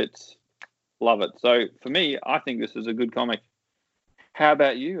little bits, love it. So for me, I think this is a good comic. How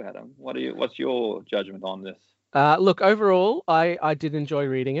about you, Adam? What's your judgment on this? Look, overall, I did enjoy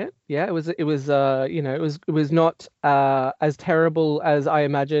reading it. Yeah, it was not as terrible as I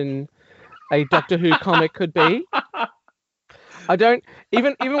imagine a Doctor Who comic could be. I don't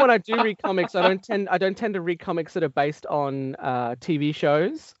even when I do read comics, I don't tend to read comics that are based on TV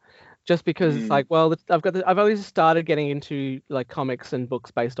shows, just because it's like, well, I've always started getting into like comics and books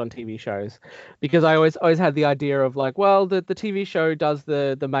based on TV shows, because I always had the idea of like, well, the TV show does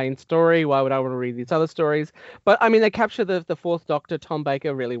the main story. Why would I want to read these other stories? But I mean, they capture the Fourth Doctor, Tom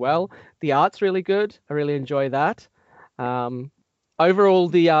Baker, really well. The art's really good. I really enjoy that. Overall,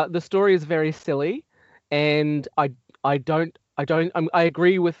 the story is very silly, and I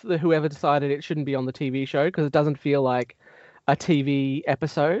agree with whoever decided it shouldn't be on the TV show, because it doesn't feel like a TV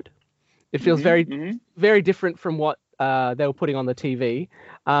episode. It feels very different from what they were putting on the TV.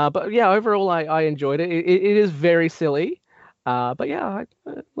 But yeah, overall, I enjoyed it. It is very silly. But yeah,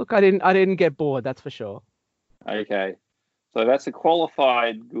 look, I didn't get bored. That's for sure. Okay. So that's a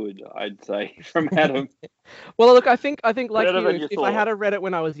qualified good, I'd say, from Adam. Well, look, I think like Better you, than you if I had thought. read it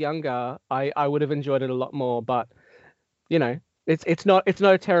when I was younger, I would have enjoyed it a lot more. But you know, it's not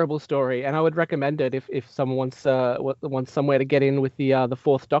a terrible story, and I would recommend it if someone wants somewhere to get in with the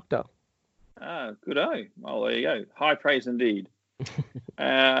Fourth Doctor. Ah, good-o. Well, there you go. High praise indeed.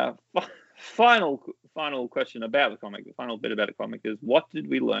 Final question about the comic. The final bit about the comic is, what did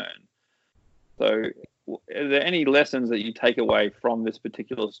we learn? So, are there any lessons that you take away from this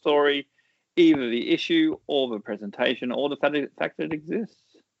particular story, either the issue or the presentation or the fact that it exists?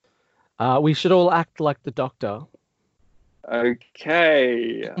 We should all act like the Doctor.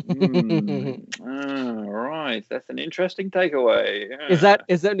 Okay. Right. That's an interesting takeaway. Is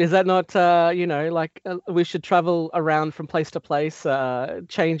that not like we should travel around from place to place,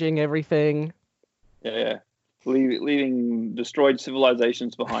 changing everything? Yeah. Leaving destroyed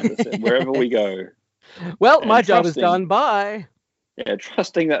civilizations behind us wherever we go. Well, And my job is trusting- done. Bye. Yeah,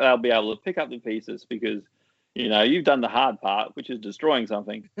 trusting that they'll be able to pick up the pieces because, you've done the hard part, which is destroying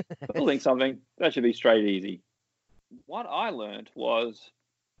something. Building something, that should be straight easy. What I learned was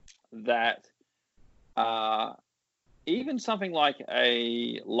that even something like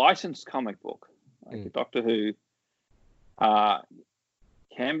a licensed comic book, like Doctor Who,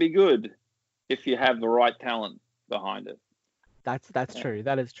 can be good if you have the right talent behind it. That's true.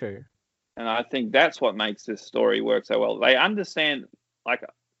 That is true. And I think that's what makes this story work so well. They understand, like,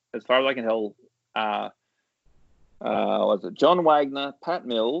 as far as I can tell, was it John Wagner, Pat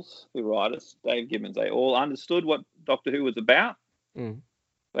Mills, the writers, Dave Gibbons, they all understood what Doctor Who was about. They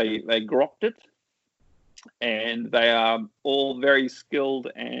grokked it, and they are all very skilled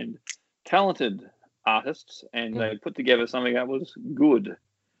and talented artists, and they put together something that was good.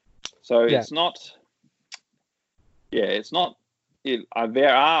 So it's not. Yeah, it's not.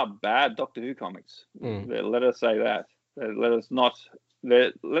 There are bad Doctor Who comics. Let us say that. Let us not.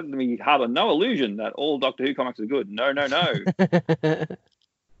 Let me harbor no illusion that all Doctor Who comics are good. No.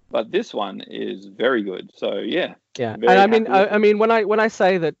 But this one is very good. So yeah. Yeah, and I mean, when I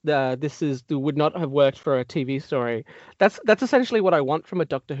say that this would not have worked for a TV story, that's essentially what I want from a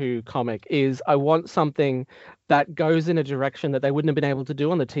Doctor Who comic. Is I want something that goes in a direction that they wouldn't have been able to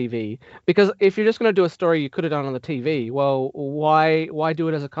do on the TV. Because if you're just going to do a story you could have done on the TV, well, why do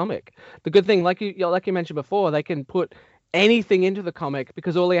it as a comic? The good thing, like you mentioned before, they can put anything into the comic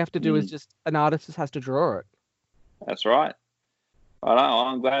because all they have to do is just an artist just has to draw it. That's right.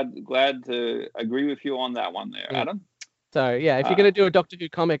 I'm glad to agree with you on that one there, Adam. So yeah, if you're going to do a Doctor Who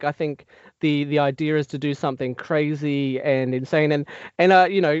comic, I think the idea is to do something crazy and insane, and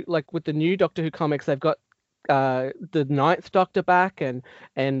like with the new Doctor Who comics, they've got the Ninth Doctor back and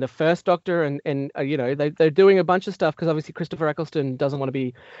the First Doctor, and they're doing a bunch of stuff because obviously Christopher Eccleston doesn't want to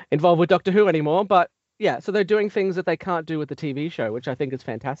be involved with Doctor Who anymore. But yeah, so they're doing things that they can't do with the TV show, which I think is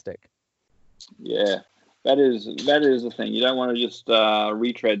fantastic. Yeah. That is the thing. You don't want to just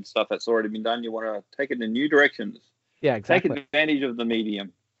retread stuff that's already been done. You want to take it in new directions. Yeah, exactly. Take advantage of the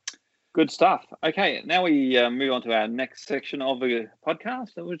medium. Good stuff. Okay, now we move on to our next section of the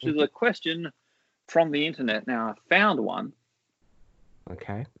podcast, which is a question from the internet. Now, I found one.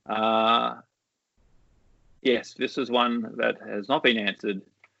 Okay. Yes, this is one that has not been answered.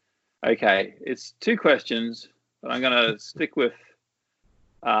 Okay, it's 2 questions, but I'm going to stick with...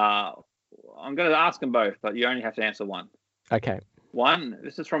 I'm going to ask them both, but you only have to answer one. Okay. One,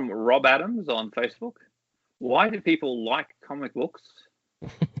 this is from Rob Adams on Facebook. Why do people like comic books?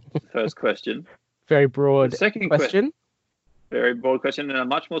 First question. Very broad Second question. Very broad question, and a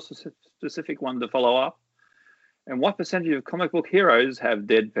much more specific one to follow up. And what percentage of comic book heroes have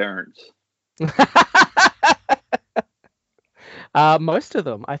dead parents? Most of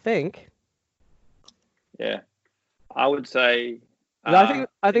them, I think. Yeah. I would say...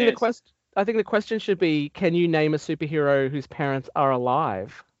 I think the question should be, can you name a superhero whose parents are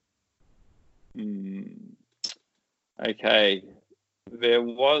alive? Okay. There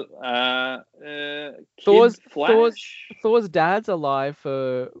was Thor's dad's alive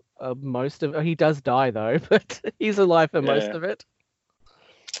for most of. He does die though, but he's alive for most of it.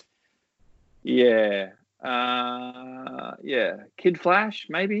 Yeah. Kid Flash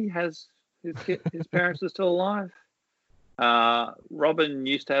maybe has his parents are still alive. Robin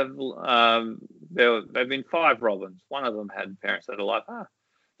used to have. There've been 5 Robins. One of them had parents that are alive.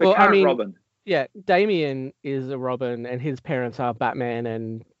 Robin. Yeah, Damien is a Robin, and his parents are Batman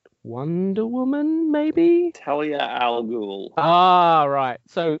and Wonder Woman, maybe. Talia al Ghul. Ah, right.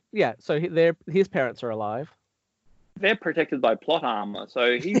 So his parents are alive. They're protected by plot armor,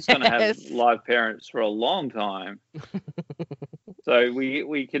 so he's going to have live parents for a long time. So So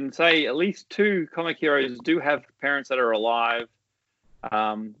we can say at least 2 comic heroes do have parents that are alive.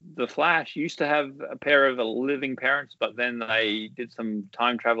 The Flash used to have a pair of living parents, but then they did some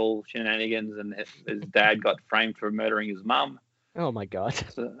time travel shenanigans, and his dad got framed for murdering his mum. Oh my God.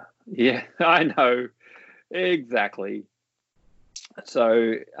 So, yeah, I know. Exactly.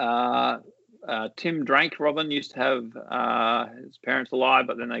 So Tim Drake, Robin, used to have his parents alive,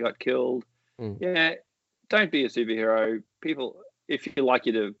 but then they got killed. Yeah, don't be a superhero. People, if you like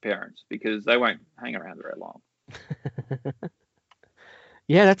your parents, because they won't hang around very long.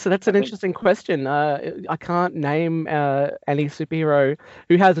 Yeah, that's an interesting question. I can't name any superhero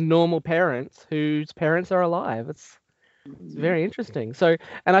who has normal parents whose parents are alive. It's very interesting. So,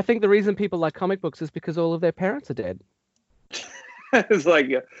 and I think the reason people like comic books is because all of their parents are dead. It's like,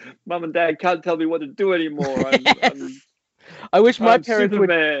 mum and dad can't tell me what to do anymore. I wish my I'm parents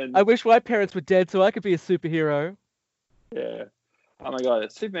Superman. I wish my parents were dead so I could be a superhero. Yeah. Oh my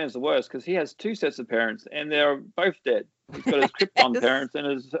God, Superman's the worst because he has 2 sets of parents and they're both dead. He's got his Krypton parents and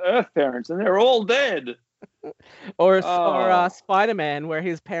his Earth parents, and they're all dead. Or Spider-Man, where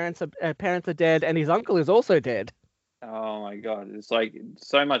his parents are dead and his uncle is also dead. Oh my God, it's like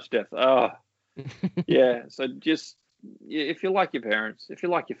so much death. Oh, yeah. So just if you like your parents, if you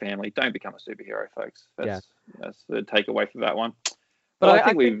like your family, don't become a superhero, folks. That's the takeaway from that one.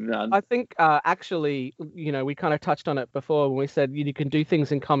 But Well, I think actually, we kind of touched on it before when we said you can do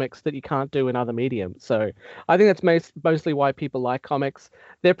things in comics that you can't do in other mediums. So I think that's mostly why people like comics.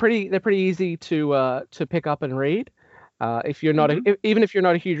 They're pretty easy to pick up and read. If you're not even if you're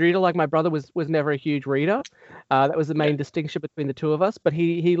not a huge reader, like my brother was never a huge reader. That was the main distinction between the two of us. But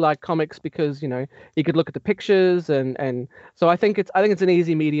he liked comics because he could look at the pictures and so I think it's an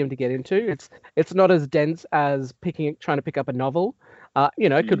easy medium to get into. It's not as dense as trying to pick up a novel.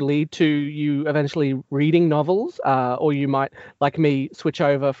 It could lead to you eventually reading novels, or you might, like me, switch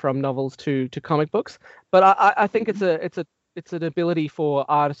over from novels to comic books. But I think it's an ability for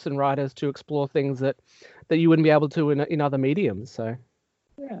artists and writers to explore things that you wouldn't be able to in other mediums. So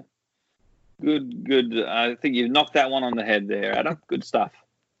yeah, good. I think you've knocked that one on the head there, Adam. Good stuff.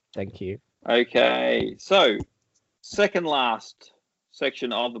 Thank you. Okay, so second last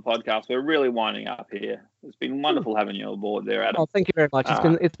section of the podcast. We're really winding up here. It's been wonderful having you on board there, Adam. Oh, thank you very much. It's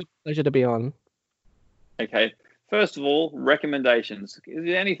been a pleasure to be on. Okay. First of all, recommendations. Is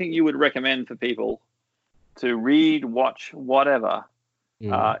there anything you would recommend for people to read, watch, whatever,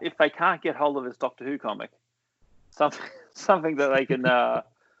 if they can't get hold of this Doctor Who comic? Something that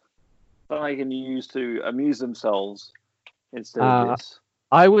they can use to amuse themselves instead of this.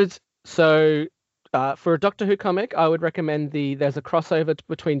 For a Doctor Who comic, I would recommend there's a crossover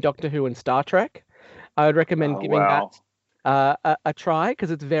between Doctor Who and Star Trek. I would recommend giving that a try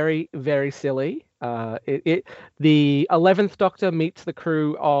because it's very, very silly. The 11th Doctor meets the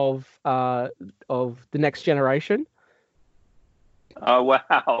crew of the Next Generation. Oh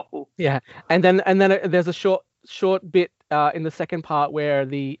wow! Yeah, and then there's a short bit in the second part where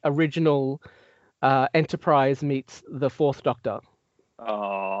the original Enterprise meets the 4th Doctor.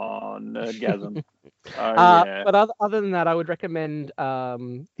 Oh, nerdgasm. Yeah. But other than that, I would recommend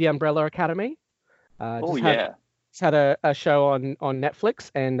The Umbrella Academy. It's had a show on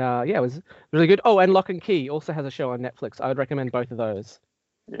Netflix, and it was really good. Oh, and Lock and Key also has a show on Netflix. I would recommend both of those.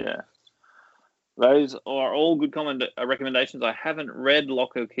 Yeah. Those are all good recommendations. I haven't read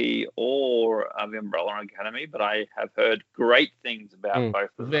Lock and Key or The Umbrella Academy, but I have heard great things about both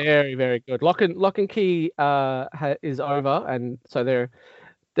of them. Very, very good. Lock and Key is over, and so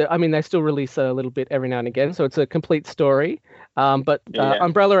they still release a little bit every now and again, so it's a complete story. But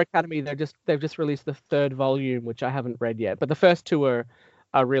Umbrella Academy, they've just released the 3rd volume, which I haven't read yet. But the first 2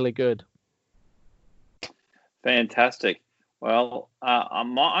 are really good. Fantastic. Well,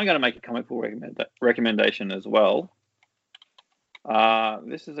 I'm going to make a comic book recommendation as well.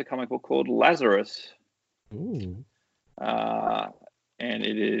 This is a comic book called Lazarus. Ooh. And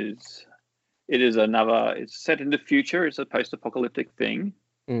it is it's set in the future. It's a post-apocalyptic thing.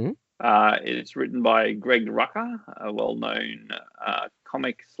 Mm-hmm. It's written by Greg Rucka, a well-known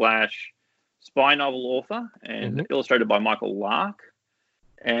comic / spy novel author, and illustrated by Michael Lark.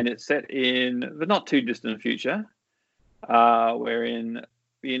 And it's set in the not too distant future, wherein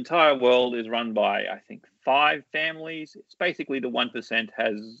the entire world is run by, I think, 5 families. It's basically the 1%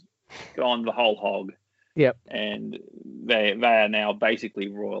 has gone the whole hog. Yep. And they are now basically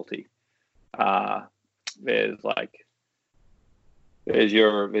royalty. There's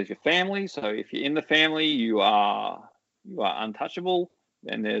your family. So if you're in the family, you are untouchable.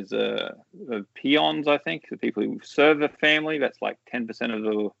 Then there's the peons, I think, the people who serve the family. That's like 10% of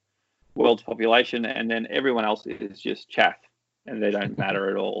the world's population, and then everyone else is just chaff. and they don't matter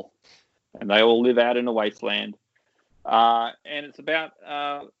at all. And they all live out in a wasteland. And it's about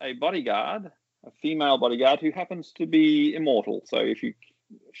a bodyguard, a female bodyguard, who happens to be immortal. So if you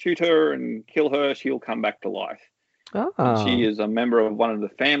shoot her and kill her, she'll come back to life. Oh. And she is a member of one of the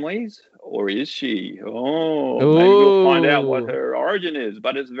families, or is she? Oh, maybe we'll find out what her origin is,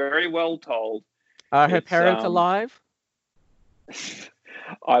 but it's very well told. Are her parents alive?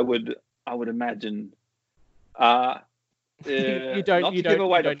 I would imagine. Not to give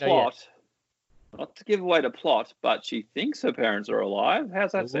away the plot, but she thinks her parents are alive.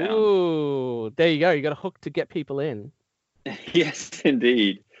 How's that sound? Ooh, there you go. You got a hook to get people in. Yes,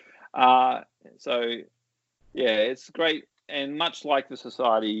 indeed. So, yeah, it's great. And much like the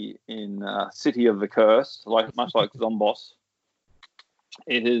society in City of the Curse, much like Zombos,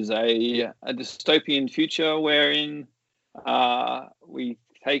 it is a dystopian future wherein we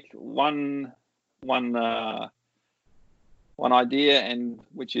take one idea, and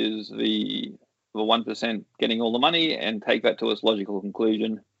which is the 1% getting all the money, and take that to its logical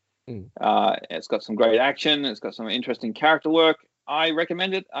conclusion. It's got some great action. It's got some interesting character work. I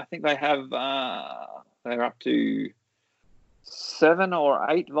recommend it. I think they have they're up to 7 or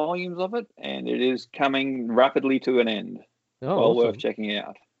 8 volumes of it, and it is coming rapidly to an end. Oh, well, awesome. worth checking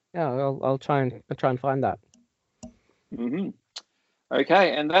out. Yeah, I'll try and find that. Mm-hmm.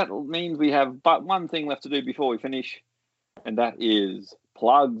 Okay, and that means we have but one thing left to do before we finish, and that is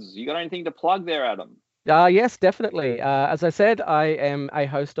plugs. You got anything to plug there, Adam? Yes, definitely. As I said, I am a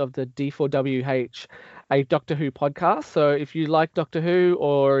host of the D4WH, a Doctor Who podcast. So if you like Doctor Who,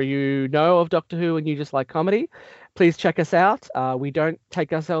 or you know of Doctor Who and you just like comedy, please check us out. We don't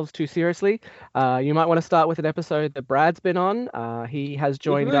take ourselves too seriously. You might want to start with an episode that Brad's been on. He has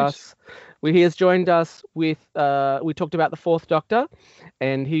joined us. He has joined us with, we talked about the 4th Doctor,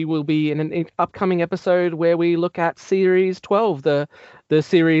 and he will be in an upcoming episode where we look at Series 12, the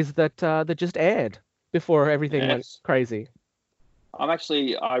series that just aired before everything went crazy.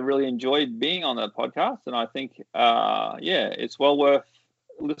 I really enjoyed being on that podcast, and I think, it's well worth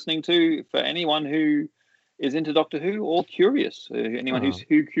listening to for anyone who is into Doctor Who or curious. Anyone who's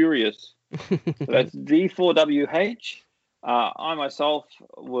Who curious. So that's D4WH. I myself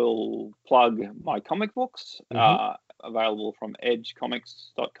will plug my comic books, available from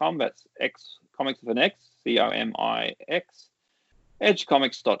edgecomics.com. That's X Comics with an X, COMIX.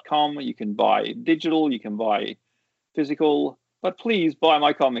 Edgecomics.com. You can buy digital, you can buy physical, but please buy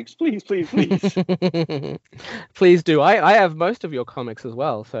my comics. Please, please, please. Please do. I have most of your comics as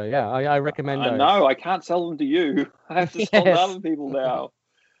well, so yeah, I recommend those. No, I can't sell them to you. I have to sell them to other people now.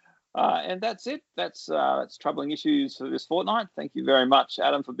 And that's it. That's Troubling Issues for this fortnight. Thank you very much,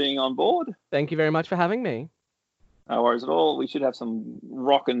 Adam, for being on board. Thank you very much for having me. No worries at all. We should have some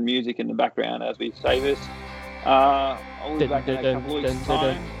rockin' music in the background as we say this. I'll be back in a couple of weeks'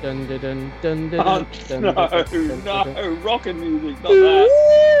 time. No, rockin' music, not that.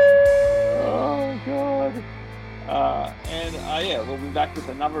 Oh, God. We'll be back with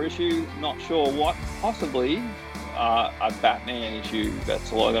another issue. Not sure what, possibly a Batman issue.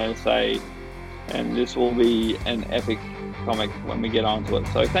 That's all I'm going to say. And this will be an epic comic when we get onto it.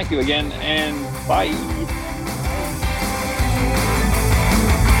 So thank you again, and bye.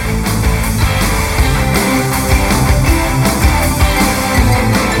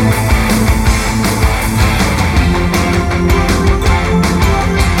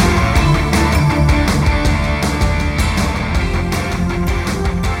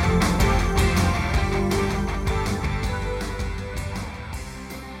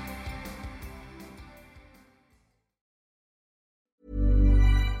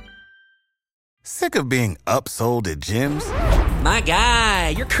 Sick of being upsold at gyms? My guy,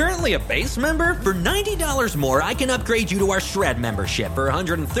 you're currently a base member? For $90 more, I can upgrade you to our Shred membership. For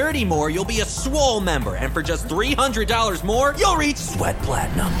 $130 more, you'll be a Swole member. And for just $300 more, you'll reach Sweat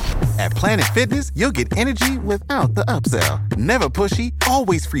Platinum. At Planet Fitness, you'll get energy without the upsell. Never pushy,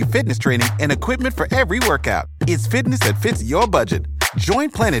 always free fitness training and equipment for every workout. It's fitness that fits your budget. Join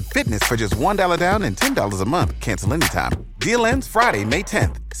Planet Fitness for just $1 down and $10 a month. Cancel anytime. Deal ends Friday, May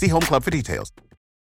 10th. See Home Club for details.